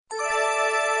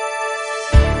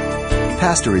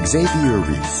Pastor Xavier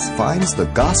Reese finds the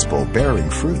gospel bearing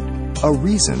fruit, a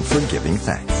reason for giving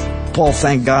thanks. Paul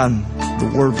thanked God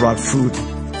the word brought fruit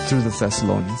through the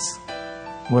Thessalonians.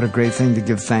 What a great thing to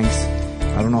give thanks.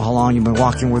 I don't know how long you've been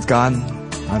walking with God.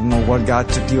 I don't know what God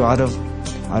took you out of.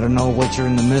 I don't know what you're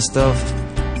in the midst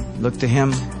of. Look to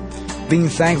Him. Being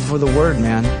thankful for the word,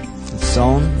 man. It's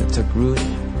sown, it took root,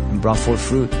 and brought forth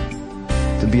fruit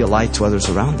to be a light to others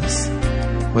around us.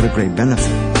 What a great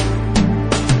benefit.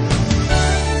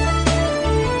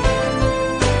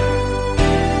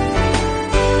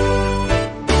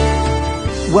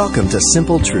 Welcome to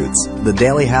Simple Truths, the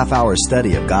daily half-hour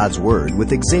study of God's Word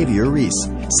with Xavier Reese,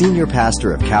 Senior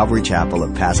Pastor of Calvary Chapel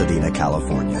of Pasadena,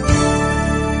 California.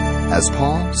 As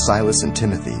Paul, Silas, and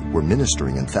Timothy were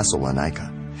ministering in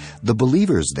Thessalonica, the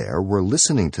believers there were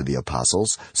listening to the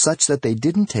apostles such that they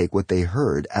didn't take what they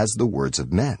heard as the words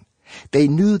of men. They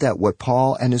knew that what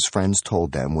Paul and his friends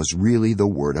told them was really the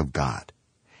Word of God.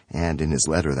 And in his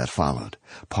letter that followed,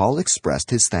 Paul expressed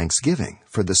his thanksgiving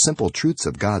for the simple truths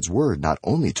of God's Word not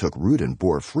only took root and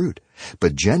bore fruit,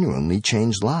 but genuinely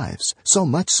changed lives, so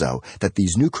much so that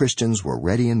these new Christians were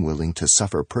ready and willing to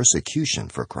suffer persecution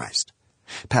for Christ.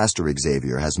 Pastor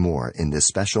Xavier has more in this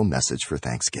special message for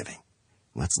Thanksgiving.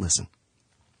 Let's listen.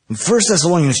 In 1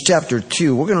 Thessalonians chapter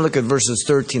 2, we're going to look at verses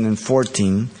 13 and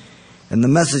 14, and the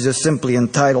message is simply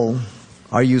entitled,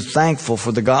 Are You Thankful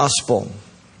for the Gospel?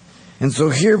 And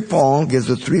so here Paul gives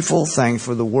a threefold thanks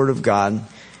for the Word of God.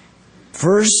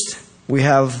 First, we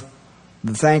have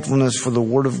the thankfulness for the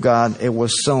Word of God. It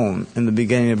was sown in the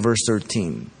beginning of verse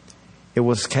 13. It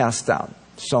was cast out,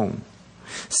 sown.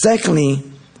 Secondly,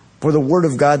 for the Word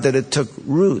of God that it took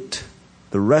root,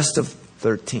 the rest of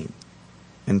 13.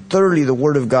 And thirdly, the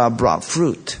Word of God brought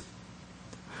fruit.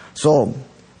 So,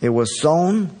 it was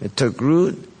sown, it took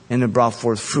root, and it brought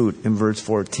forth fruit in verse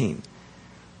 14.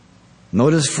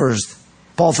 Notice first,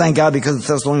 Paul thanked God because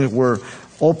the Thessalonians were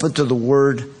open to the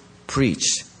word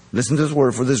preached. Listen to this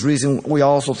word. For this reason, we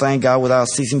also thank God without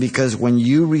ceasing, because when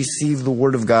you received the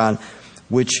word of God,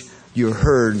 which you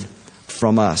heard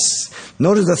from us.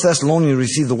 Notice the Thessalonians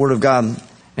received the word of God,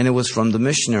 and it was from the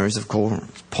missionaries, of course,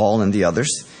 Paul and the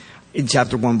others. In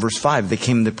chapter 1, verse 5, they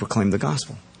came to proclaim the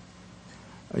gospel.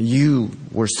 You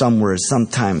were somewhere,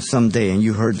 sometime, someday, and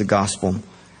you heard the gospel.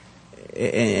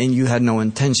 And you had no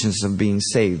intentions of being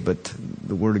saved, but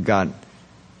the Word of God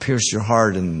pierced your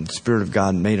heart, and the Spirit of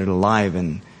God made it alive,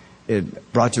 and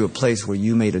it brought you a place where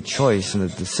you made a choice and a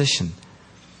decision,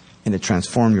 and it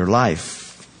transformed your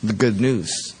life. The good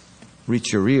news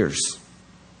reached your ears.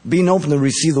 Being open to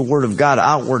receive the Word of God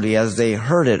outwardly as they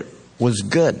heard it was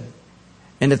good,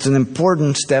 and it's an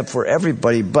important step for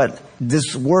everybody, but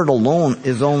this Word alone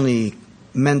is only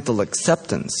mental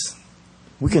acceptance.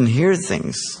 We can hear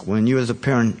things when you as a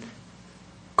parent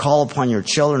call upon your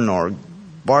children or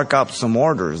bark up some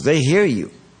orders. They hear you.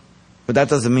 But that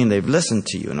doesn't mean they've listened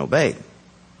to you and obeyed.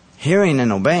 Hearing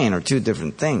and obeying are two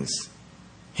different things.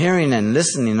 Hearing and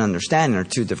listening and understanding are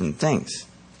two different things.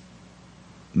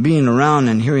 Being around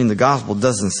and hearing the gospel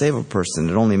doesn't save a person.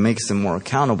 It only makes them more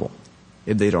accountable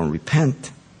if they don't repent.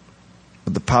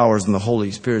 But the powers in the Holy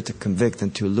Spirit to convict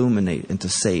and to illuminate and to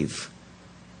save.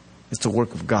 It's the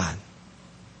work of God.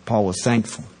 Paul was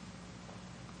thankful.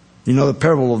 You know, the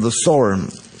parable of the sower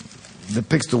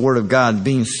depicts the Word of God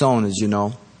being sown, as you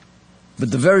know. But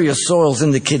the various soils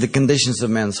indicate the conditions of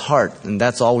man's heart, and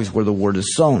that's always where the Word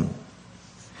is sown.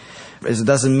 It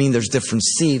doesn't mean there's different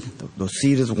seed. The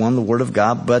seed is one, the Word of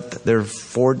God, but there are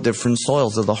 4 different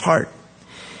soils of the heart.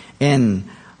 And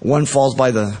one falls by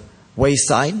the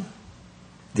wayside,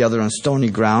 the other on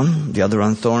stony ground, the other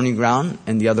on thorny ground,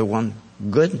 and the other one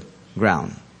good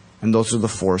ground. And those are the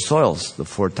 4 soils, the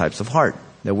 4 types of heart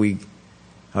that we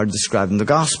are described in the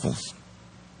Gospels.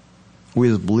 We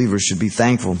as believers should be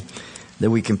thankful that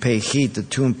we can pay heed to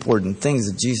 2 important things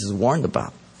that Jesus warned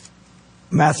about.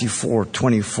 Matthew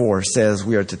 4:24 says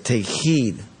we are to take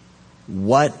heed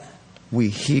what we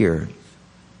hear,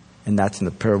 and that's in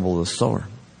the parable of the sower.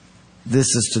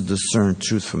 This is to discern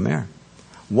truth from error.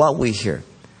 What we hear.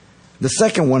 The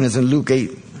second one is in Luke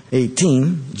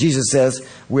 8:18. Jesus says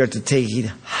we are to take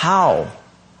heed how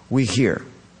we hear.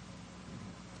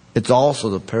 It's also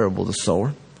the parable of the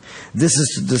sower. This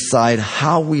is to decide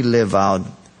how we live out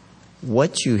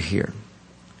what you hear.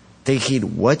 Take heed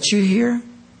what you hear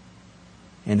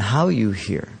and how you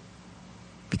hear.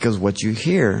 Because what you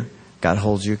hear, God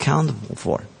holds you accountable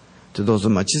for. To those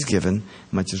of much is given,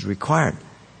 much is required.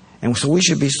 And so we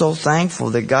should be so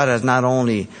thankful that God has not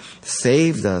only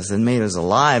saved us and made us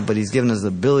alive, but He's given us the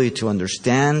ability to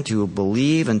understand, to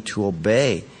believe, and to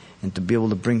obey, and to be able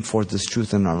to bring forth this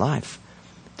truth in our life,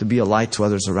 to be a light to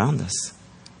others around us.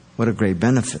 What a great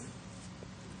benefit.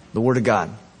 The Word of God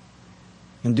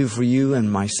can do for you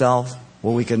and myself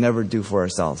what we could never do for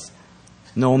ourselves.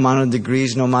 No amount of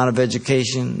degrees, no amount of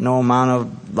education, no amount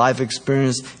of life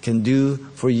experience can do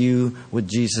for you what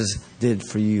Jesus did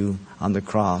for you on the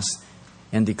cross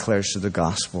and declares to the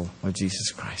gospel of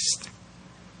Jesus Christ.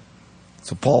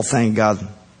 So Paul thanked God.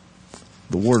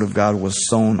 The Word of God was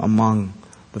sown among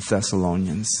the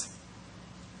Thessalonians.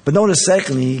 But notice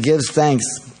secondly, he gives thanks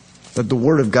that the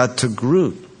Word of God took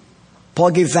root.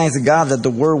 Paul gave thanks to God that the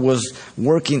Word was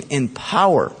working in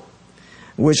power,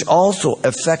 which also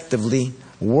effectively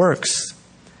works.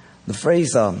 The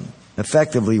phrase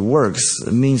effectively works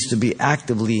means to be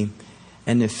actively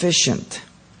and efficient.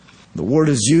 The word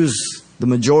is used the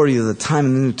majority of the time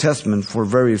in the New Testament for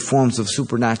various forms of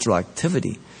supernatural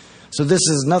activity. So this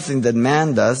is nothing that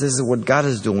man does. This is what God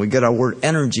is doing. We get our word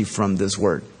energy from this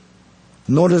word.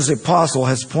 Notice the apostle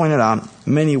has pointed out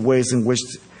many ways in which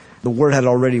the word had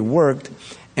already worked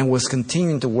and was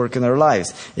continuing to work in their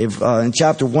lives. If in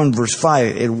chapter 1, verse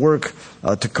 5, it worked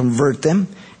to convert them.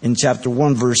 In chapter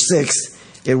 1, verse 6,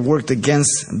 it worked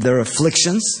against their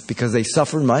afflictions because they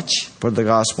suffered much for the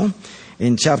gospel.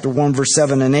 In chapter 1, verse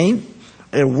 7 and 8,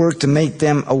 it worked to make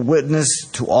them a witness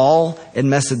to all in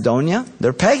Macedonia.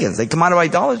 They're pagans. They come out of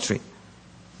idolatry.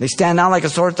 They stand out like a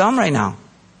sore thumb right now.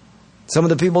 Some of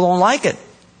the people don't like it.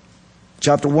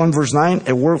 Chapter 1, verse 9,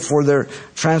 it worked for their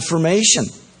transformation.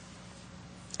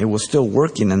 It was still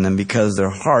working in them because their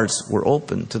hearts were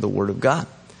open to the Word of God.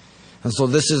 And so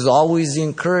this is always the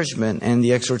encouragement and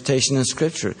the exhortation in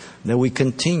Scripture that we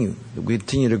continue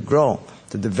to grow,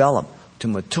 to develop, to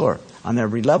mature on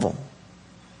every level.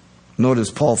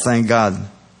 Notice Paul thanked God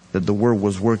that the Word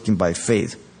was working by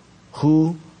faith.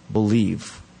 Who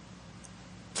believe?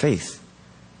 Faith.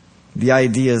 The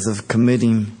ideas of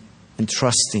committing and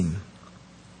trusting.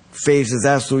 Faith is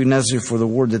absolutely necessary for the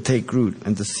Word to take root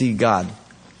and to see God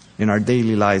in our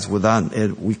daily lives. Without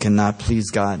it, we cannot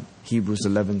please God. Hebrews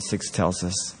 11:6 tells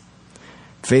us.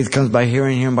 Faith comes by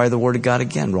hearing by the Word of God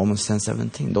again. Romans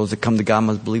 10:17. Those that come to God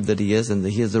must believe that He is, and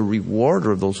that He is a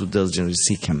rewarder of those who diligently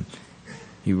seek Him.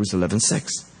 Hebrews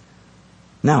 11:6.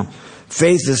 Now,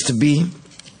 faith is to be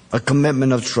a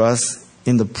commitment of trust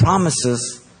in the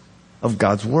promises of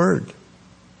God's Word.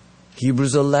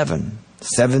 Hebrews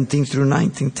 11:17 through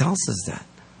 19 tells us that.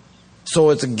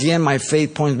 So it's again, my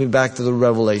faith points me back to the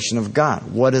revelation of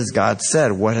God. What has God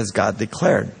said? What has God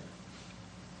declared?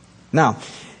 Now,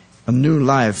 a new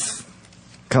life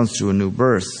comes through a new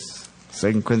birth.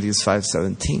 2 Corinthians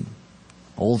 5:17.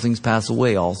 Old things pass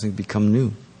away, all things become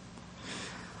new.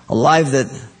 A life that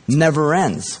never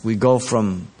ends. We go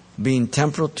from being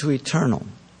temporal to eternal.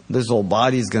 This old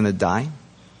body is going to die.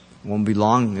 It won't be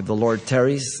long. If the Lord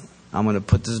tarries, I'm going to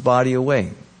put this body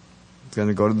away. It's going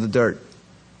to go to the dirt.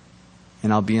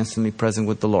 And I'll be instantly present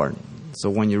with the Lord. So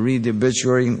when you read the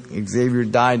obituary, Xavier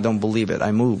died, don't believe it.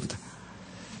 I moved.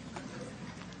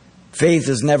 Faith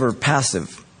is never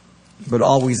passive, but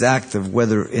always active,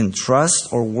 whether in trust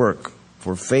or work.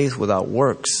 For faith without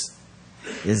works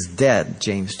is dead,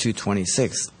 James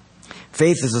 2:26.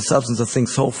 Faith is the substance of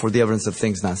things hoped for, the evidence of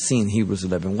things not seen, Hebrews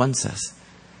 11:1 says.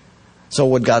 So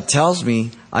what God tells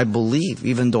me, I believe,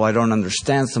 even though I don't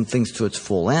understand some things to its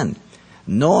full end.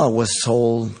 Noah was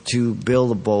told to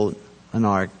build a boat, an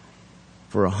ark,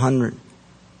 for 100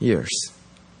 years.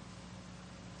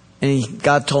 And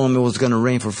God told him it was going to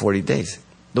rain for 40 days.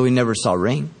 Though he never saw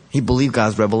rain, he believed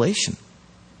God's revelation.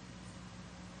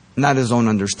 Not his own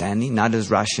understanding, not his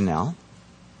rationale,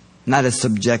 not his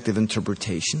subjective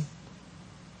interpretation.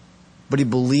 But he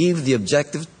believed the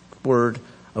objective word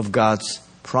of God's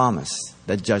promise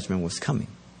that judgment was coming.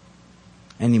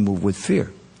 And he moved with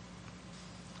fear.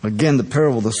 Again, the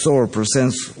parable of the sower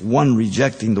presents one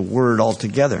rejecting the word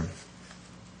altogether.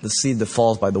 The seed that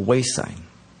falls by the wayside.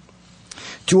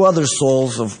 Two other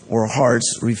souls or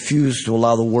hearts refuse to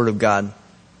allow the word of God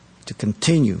to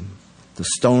continue. The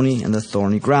stony and the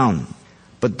thorny ground.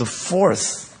 But the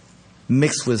fourth,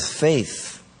 mixed with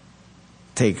faith,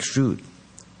 takes root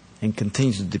and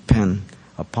continues to depend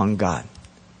upon God.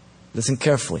 Listen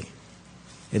carefully.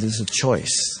 It is a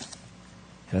choice.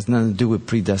 It has nothing to do with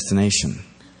predestination.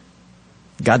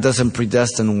 God doesn't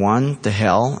predestine one to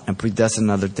hell and predestine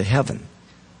another to heaven.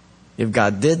 If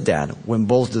God did that, when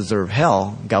both deserve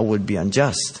hell, God would be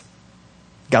unjust.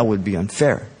 God would be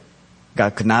unfair.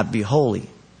 God could not be holy.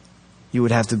 He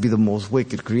would have to be the most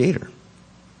wicked creator.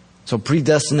 So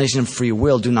predestination and free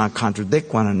will do not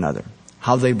contradict one another.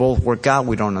 How they both work out,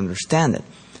 we don't understand it.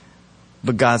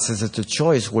 But God says it's a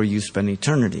choice where you spend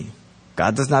eternity.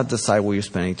 God does not decide where you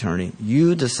spend eternity.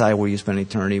 You decide where you spend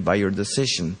eternity by your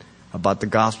decision about the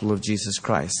gospel of Jesus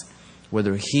Christ.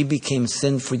 whether He became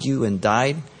sin for you and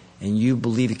died, and you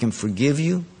believe He can forgive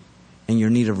you, and you're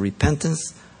in need of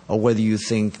repentance, or whether you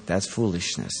think that's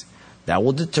foolishness. That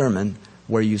will determine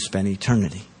where you spend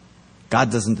eternity.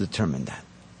 God doesn't determine that.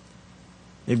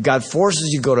 If God forces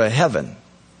you to go to heaven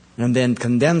and then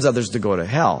condemns others to go to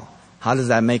hell, how does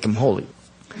that make Him holy?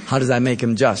 How does that make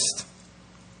Him just?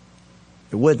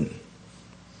 It wouldn't.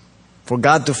 For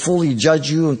God to fully judge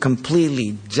you and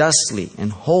completely, justly, in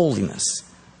holiness,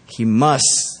 He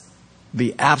must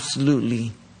be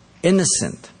absolutely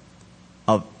innocent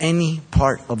of any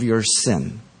part of your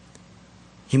sin.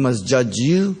 He must judge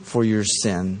you for your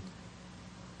sin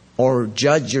or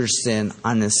judge your sin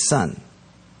on His Son.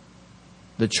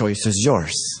 The choice is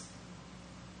yours.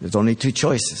 There's only two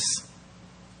choices.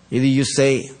 Either you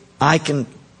say, I can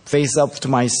face up to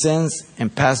my sins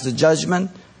and pass the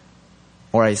judgment,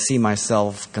 or I see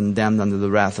myself condemned under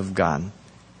the wrath of God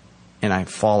and I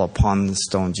fall upon the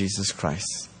stone, Jesus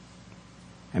Christ,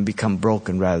 and become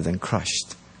broken rather than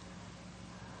crushed.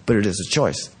 But it is a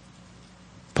choice.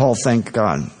 Paul thanked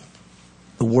God.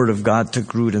 The Word of God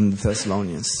took root in the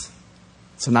Thessalonians.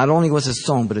 So not only was it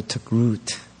sown, but it took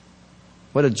root.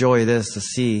 What a joy it is to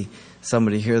see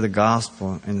somebody hear the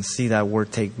gospel and see that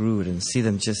word take root and see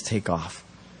them just take off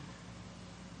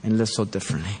and live so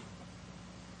differently.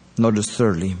 Notice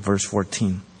thirdly, verse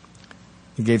 14.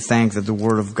 He gave thanks that the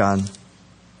Word of God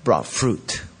brought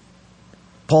fruit.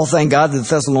 Paul thanked God that the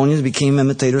Thessalonians became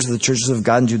imitators of the churches of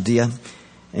God in Judea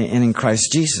and in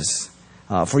Christ Jesus.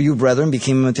 For you, brethren,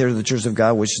 became imitators of the church of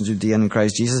God, which is in Judea and in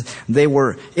Christ Jesus. They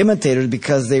were imitators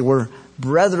because they were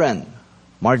brethren.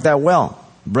 Mark that well.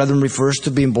 Brethren refers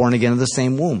to being born again of the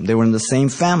same womb. They were in the same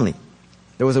family.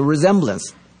 There was a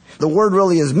resemblance. The word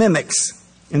really is mimics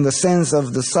in the sense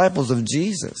of disciples of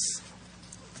Jesus,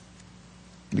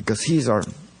 because He's our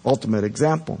ultimate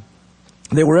example.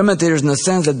 They were imitators in the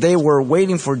sense that they were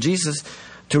waiting for Jesus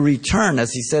to return,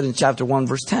 as He said in chapter 1,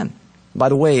 verse 10. By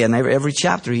the way, in every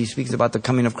chapter He speaks about the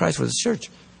coming of Christ for His church.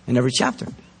 In every chapter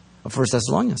of 1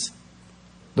 Thessalonians.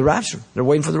 The rapture. They're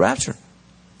waiting for the rapture.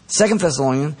 2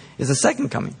 Thessalonians is the second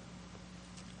coming,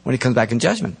 when He comes back in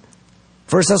judgment.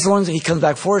 1 Thessalonians, He comes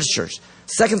back for His church.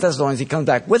 2 Thessalonians, He comes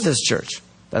back with His church.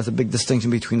 That's a big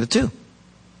distinction between the two.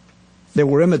 They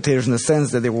were imitators in the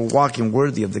sense that they were walking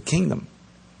worthy of the kingdom.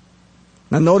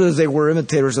 Now notice they were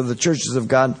imitators of the churches of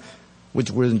God which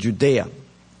were in Judea.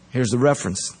 Here's the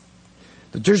reference.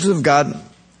 The churches of God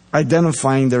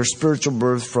identifying their spiritual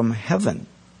birth from heaven,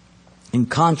 in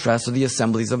contrast to the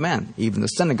assemblies of men, even the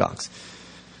synagogues.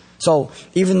 So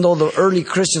even though the early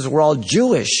Christians were all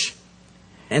Jewish,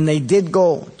 and they did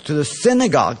go to the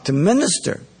synagogue to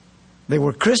minister, they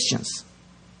were Christians.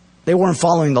 They weren't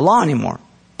following the law anymore.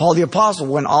 Paul the Apostle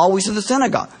went always to the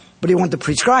synagogue, but he went to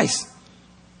preach Christ.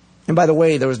 And by the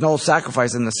way, there was no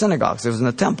sacrifice in the synagogues. It was in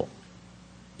the temple.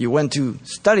 You went to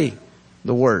study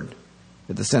the Word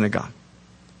at the synagogue.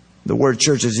 The word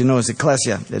church, as you know, is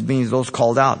ecclesia. It means those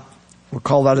called out. We're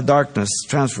called out of darkness,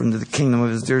 transferred into the kingdom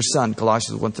of His dear Son,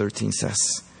 Colossians 1:13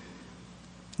 says.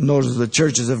 Notice the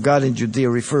churches of God in Judea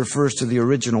refer first to the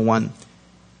original one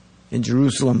in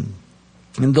Jerusalem,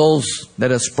 and those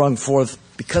that have sprung forth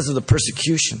because of the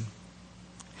persecution.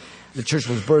 The church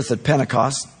was birthed at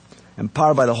Pentecost,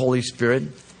 empowered by the Holy Spirit.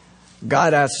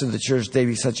 God adds to the church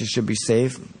daily such as should be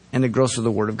saved, and it grows through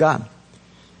the Word of God.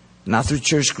 Not through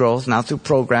church growth, not through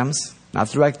programs, not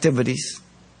through activities,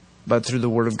 but through the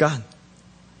Word of God.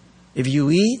 If you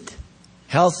eat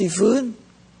healthy food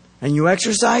and you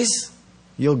exercise,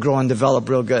 you'll grow and develop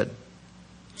real good.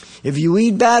 If you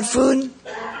eat bad food,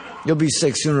 you'll be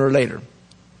sick sooner or later.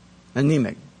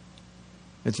 Anemic.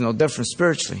 It's no different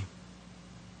spiritually.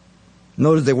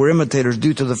 Notice they were imitators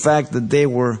due to the fact that they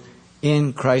were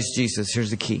in Christ Jesus. Here's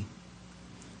the key.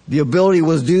 The ability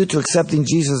was due to accepting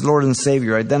Jesus as Lord and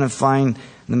Savior, identifying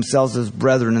themselves as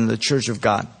brethren in the church of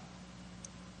God.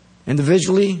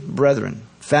 Individually, brethren,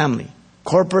 family.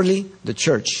 Corporately, the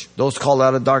church, those called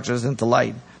out of darkness into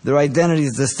light. Their identity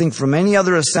is distinct from any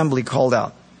other assembly called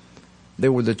out. They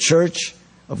were the church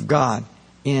of God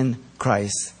in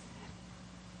Christ.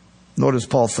 Notice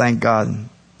Paul thanked God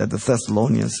that the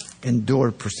Thessalonians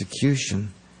endured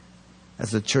persecution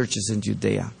as the churches in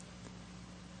Judea.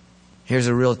 Here's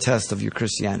a real test of your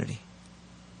Christianity.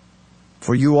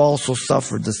 For you also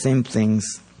suffered the same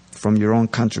things from your own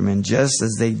countrymen, just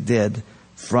as they did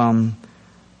from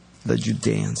the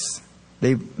Judeans.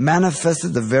 They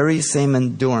manifested the very same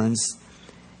endurance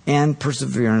and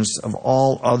perseverance of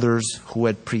all others who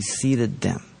had preceded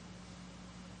them.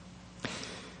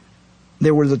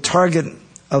 They were the target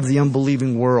of the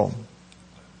unbelieving world.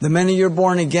 The minute you're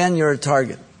born again, you're a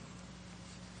target.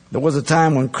 There was a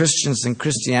time when Christians and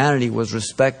Christianity was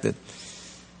respected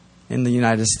in the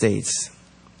United States.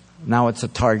 Now it's a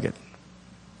target.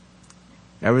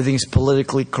 Everything's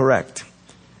politically correct.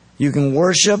 You can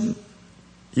worship,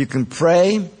 you can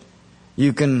pray,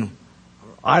 you can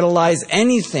idolize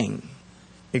anything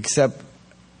except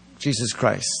Jesus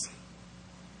Christ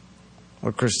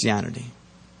or Christianity.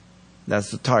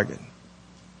 That's the target.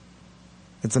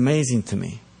 It's amazing to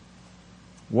me.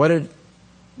 What did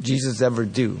Jesus ever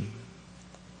do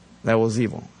that was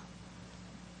evil?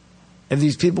 If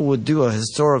these people would do a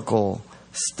historical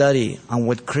study on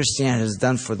what Christianity has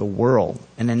done for the world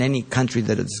and in any country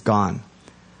that it's gone,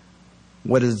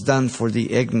 what it's done for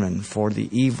the ignorant, for the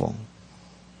evil,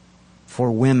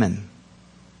 for women,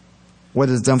 what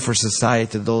it's done for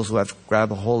society to those who have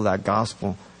grabbed a hold of that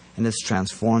gospel, and it's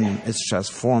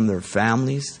transformed their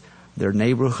families, their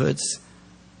neighborhoods,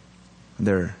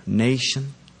 their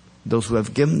nation, those who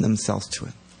have given themselves to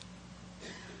it.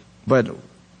 But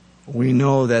we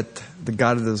know that the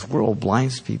God of this world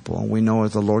blinds people, and we know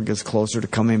as the Lord gets closer to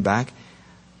coming back,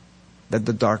 that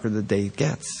the darker the day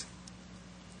gets.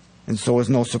 And so it's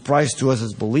no surprise to us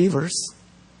as believers.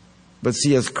 But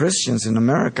see, as Christians in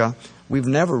America, we've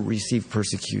never received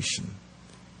persecution.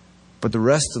 But the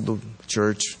rest of the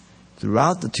church,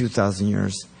 throughout the 2,000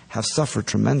 years, have suffered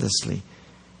tremendously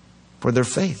for their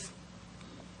faith.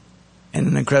 And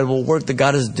an incredible work that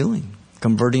God is doing,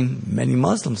 converting many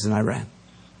Muslims in Iran.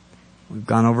 We've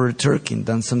gone over to Turkey and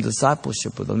done some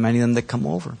discipleship with many of them that come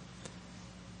over.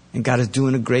 And God is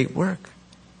doing a great work.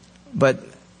 But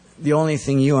the only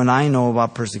thing you and I know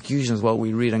about persecution is what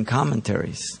we read in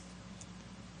commentaries.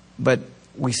 But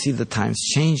we see the times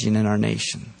changing in our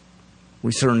nation.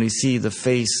 We certainly see the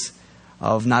face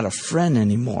of not a friend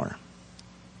anymore.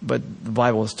 But the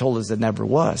Bible has told us it never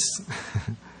was.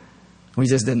 We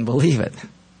just didn't believe it.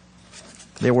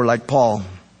 They were like Paul.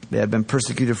 They had been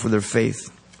persecuted for their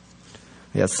faith.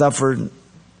 They had suffered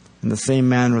in the same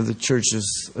manner of the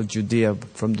churches of Judea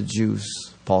from the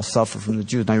Jews. Paul suffered from the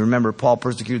Jews. Now you remember, Paul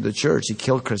persecuted the church. He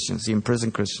killed Christians. He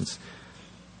imprisoned Christians.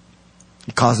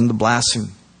 He caused them to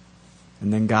blaspheme.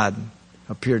 And then God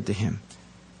appeared to him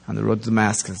on the road to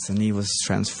Damascus, and he was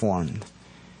transformed.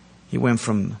 He went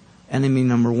from enemy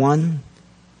number one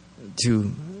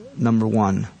to number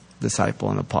one disciple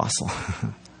and apostle.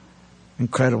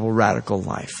 Incredible, radical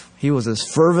life. He was as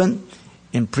fervent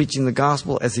in preaching the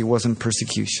gospel as he was in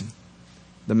persecution.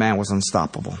 The man was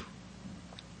unstoppable.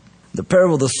 The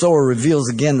parable of the sower reveals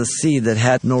again the seed that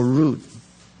had no root.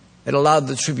 It allowed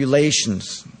the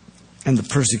tribulations and the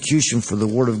persecution for the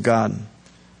word of God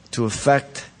to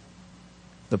affect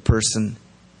the person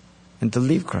and to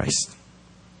leave Christ.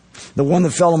 The one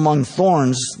that fell among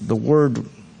thorns, the word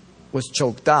was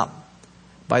choked out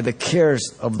by the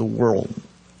cares of the world,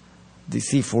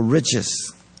 deceitful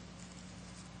riches.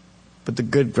 But the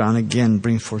good ground again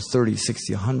brings forth 30,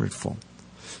 60, 100-fold.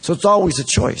 So it's always a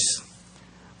choice.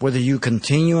 Whether you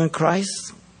continue in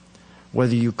Christ,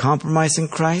 whether you compromise in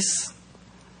Christ,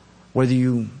 whether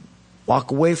you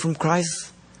walk away from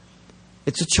Christ,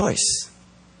 it's a choice.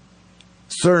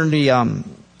 Certainly, a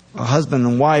husband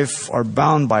and wife are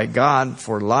bound by God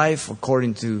for life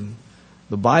according to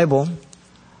the Bible.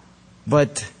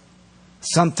 But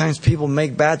sometimes people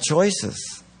make bad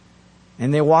choices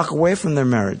and they walk away from their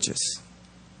marriages.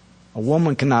 A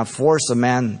woman cannot force a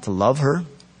man to love her.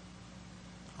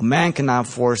 A man cannot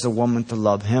force a woman to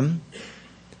love him.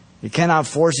 You cannot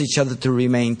force each other to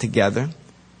remain together.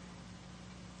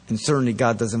 And certainly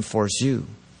God doesn't force you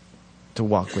to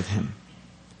walk with him.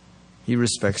 He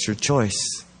respects your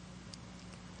choice.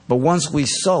 But once we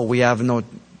sow, we have no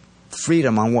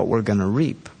freedom on what we're going to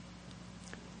reap.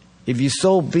 If you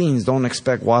sow beans, don't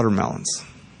expect watermelons.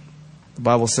 The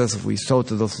Bible says if we sow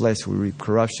to the flesh, we reap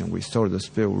corruption. If we sow to the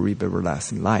Spirit, we reap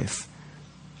everlasting life.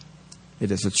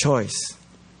 It is a choice.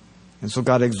 And so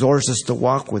God exhorts us to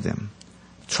walk with him,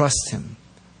 trust him,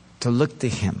 to look to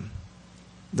him,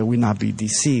 that we not be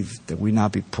deceived, that we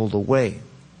not be pulled away,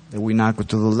 that we not go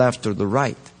to the left or the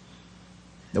right,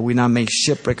 that we not make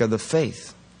shipwreck of the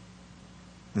faith.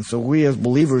 And so we as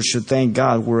believers should thank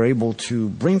God we're able to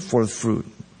bring forth fruit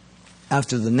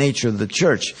after the nature of the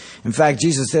church. In fact,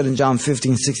 Jesus said in John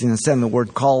 15, 16, and 7, the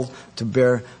word called to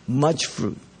bear much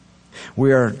fruit.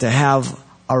 We are to have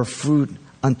our fruit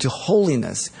unto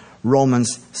holiness.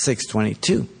 Romans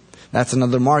 6:22. That's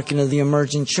another marking of the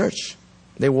emerging church.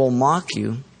 They will mock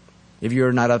you if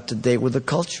you're not up to date with the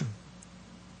culture.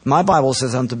 My Bible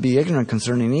says I'm to be ignorant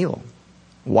concerning evil,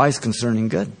 wise concerning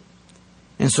good.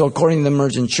 And so according to the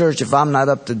emergent church, if I'm not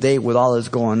up to date with all that's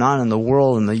going on in the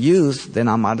world and the youth, then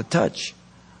I'm out of touch.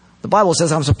 The Bible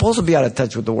says I'm supposed to be out of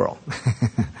touch with the world.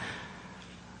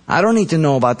 I don't need to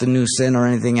know about the new sin or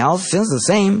anything else. Sin's the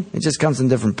same. It just comes in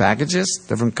different packages,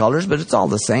 different colors, but it's all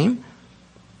the same.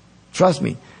 Trust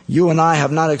me, you and I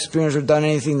have not experienced or done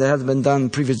anything that hasn't been done in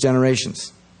previous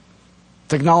generations.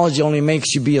 Technology only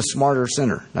makes you be a smarter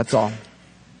sinner. That's all.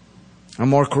 A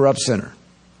more corrupt sinner.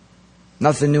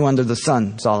 Nothing new under the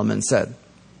sun, Solomon said.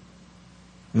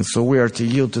 And so we are to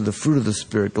yield to the fruit of the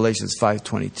Spirit, Galatians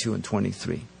 5:22 and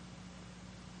 23.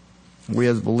 We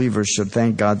as believers should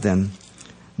thank God then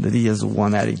that He is the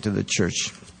one adding to the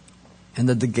church, and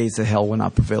that the gates of hell will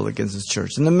not prevail against His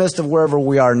church. In the midst of wherever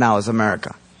we are now as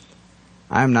America,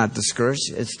 I am not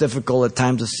discouraged. It's difficult at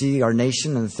times to see our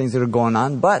nation and the things that are going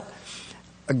on, but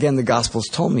again, the Gospels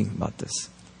told me about this.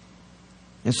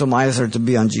 And so my eyes are to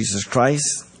be on Jesus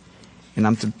Christ, and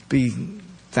I'm to be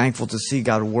thankful to see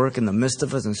God work in the midst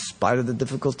of us in spite of the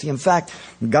difficulty. In fact,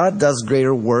 God does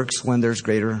greater works when there's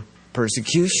greater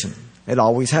persecution. It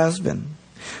always has been.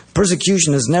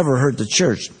 Persecution has never hurt the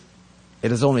church.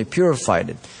 It has only purified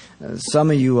it. Some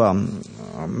of you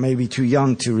are maybe too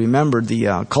young to remember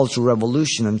the Cultural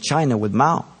Revolution in China with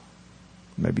Mao.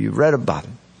 Maybe you've read about it.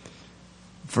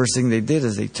 First thing they did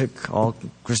is they took all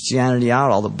Christianity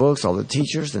out, all the books, all the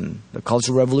teachers, and the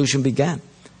Cultural Revolution began.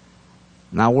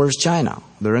 Now where's China?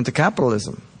 They're into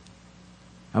capitalism.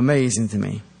 Amazing to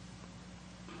me.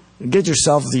 Get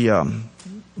yourself the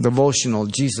devotional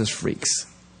Jesus Freaks,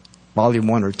 volume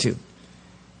 1 or 2,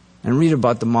 and read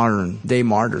about the modern day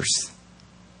martyrs.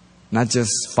 Not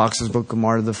just Fox's Book of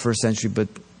Martyrs of the first century, but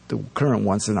the current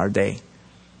ones in our day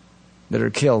that are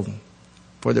killed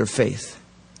for their faith.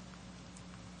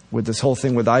 With this whole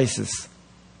thing with ISIS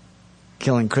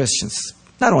killing Christians.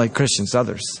 Not only Christians,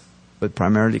 others, but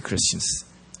primarily Christians.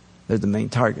 They're the main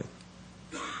target.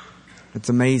 It's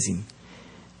amazing.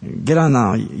 Get on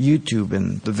YouTube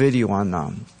and the video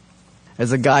on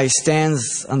as a guy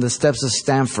stands on the steps of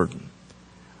Stanford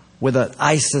with an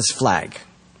ISIS flag,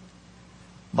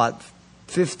 about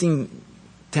 10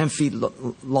 feet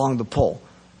long the pole,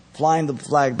 flying the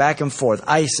flag back and forth,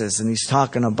 ISIS, and he's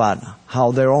talking about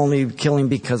how they're only killing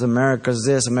because America's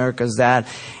this, America's that.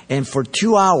 And for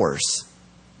 2 hours,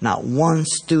 not one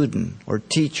student or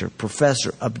teacher,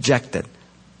 professor objected.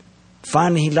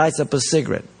 Finally, he lights up a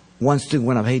cigarette. One student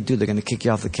went up, hey, dude, they're going to kick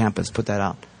you off the campus. Put that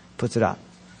out. Puts it out.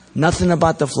 Nothing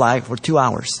about the flag for 2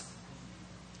 hours.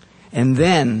 And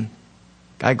then,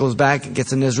 guy goes back and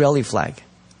gets an Israeli flag.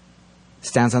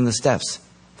 Stands on the steps.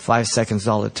 5 seconds,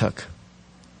 all it took.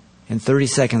 In 30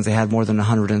 seconds, they had more than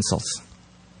 100 insults.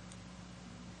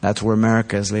 That's where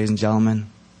America is, ladies and gentlemen.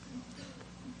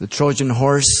 The Trojan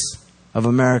horse of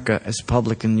America is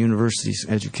public and universities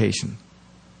education.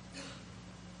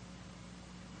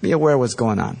 Be aware of what's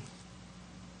going on.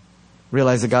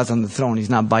 Realize that God's on the throne. He's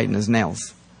not biting his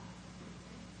nails.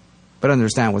 But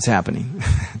understand what's happening.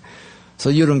 So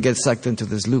you don't get sucked into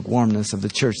this lukewarmness of the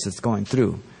church that's going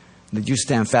through. That you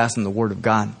stand fast in the Word of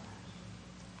God.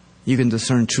 You can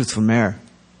discern truth from error.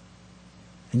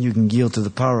 And you can yield to the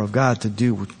power of God to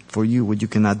do for you what you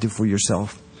cannot do for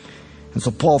yourself. And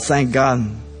so Paul, thank God,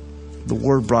 the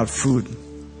Word brought fruit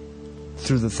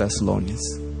through the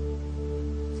Thessalonians.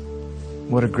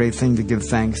 What a great thing to give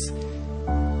thanks.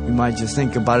 You might just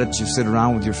think about it. You sit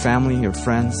around with your family, your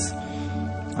friends.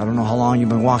 I don't know how long you've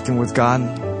been walking with God.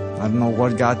 I don't know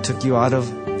what God took you out of.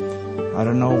 I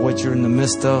don't know what you're in the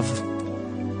midst of.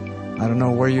 I don't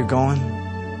know where you're going.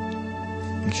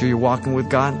 Make sure you're walking with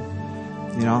God.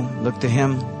 You know, look to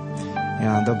Him. You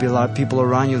know, there'll be a lot of people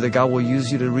around you that God will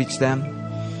use you to reach them.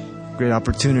 Great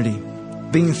opportunity.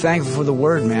 Being thankful for the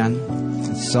Word, man.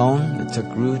 It's sown, it took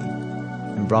root,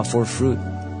 and brought forth fruit.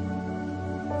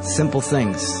 Simple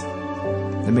things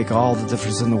that make all the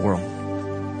difference in the world.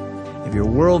 If your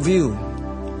worldview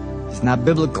is not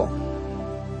biblical,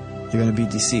 you're going to be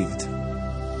deceived.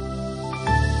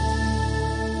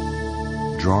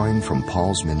 Drawing from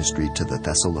Paul's ministry to the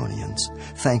Thessalonians,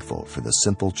 thankful for the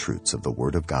simple truths of the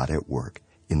Word of God at work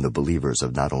in the believers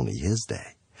of not only his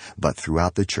day, but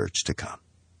throughout the church to come.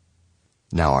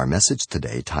 Now our message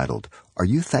today, titled, Are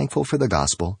You Thankful for the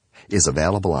Gospel?, is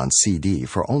available on CD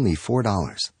for only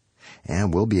 $4.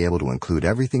 And we'll be able to include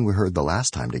everything we heard the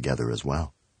last time together as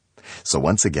well. So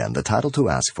once again, the title to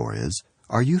ask for is,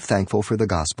 Are You Thankful for the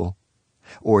Gospel?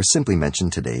 Or simply mention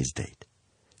today's date.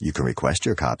 You can request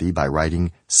your copy by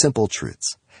writing Simple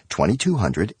Truths,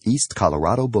 2200 East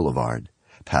Colorado Boulevard,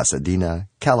 Pasadena,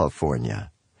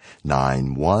 California,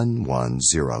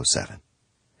 91107.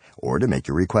 Or to make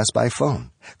your request by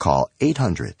phone, call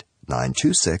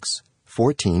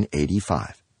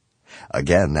 800-926-1485.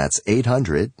 Again, that's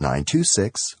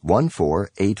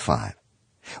 800-926-1485.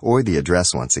 Or the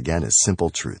address once again is Simple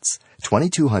Truths,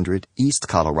 2200 East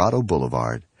Colorado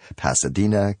Boulevard,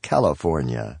 Pasadena,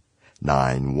 California,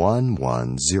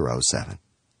 91107.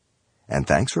 And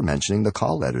thanks for mentioning the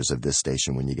call letters of this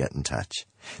station when you get in touch.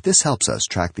 This helps us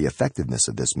track the effectiveness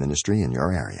of this ministry in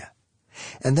your area.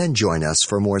 And then join us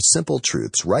for more simple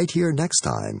truths right here next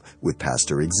time with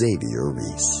Pastor Xavier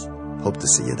Reese. Hope to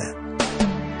see you then.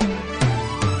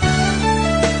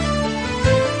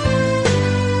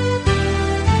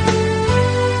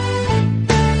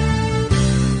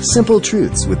 Simple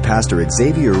Truths with Pastor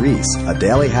Xavier Reese, a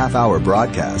daily half-hour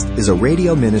broadcast, is a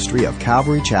radio ministry of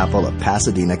Calvary Chapel of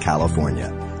Pasadena, California.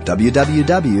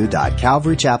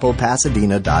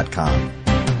 www.calvarychapelpasadena.com.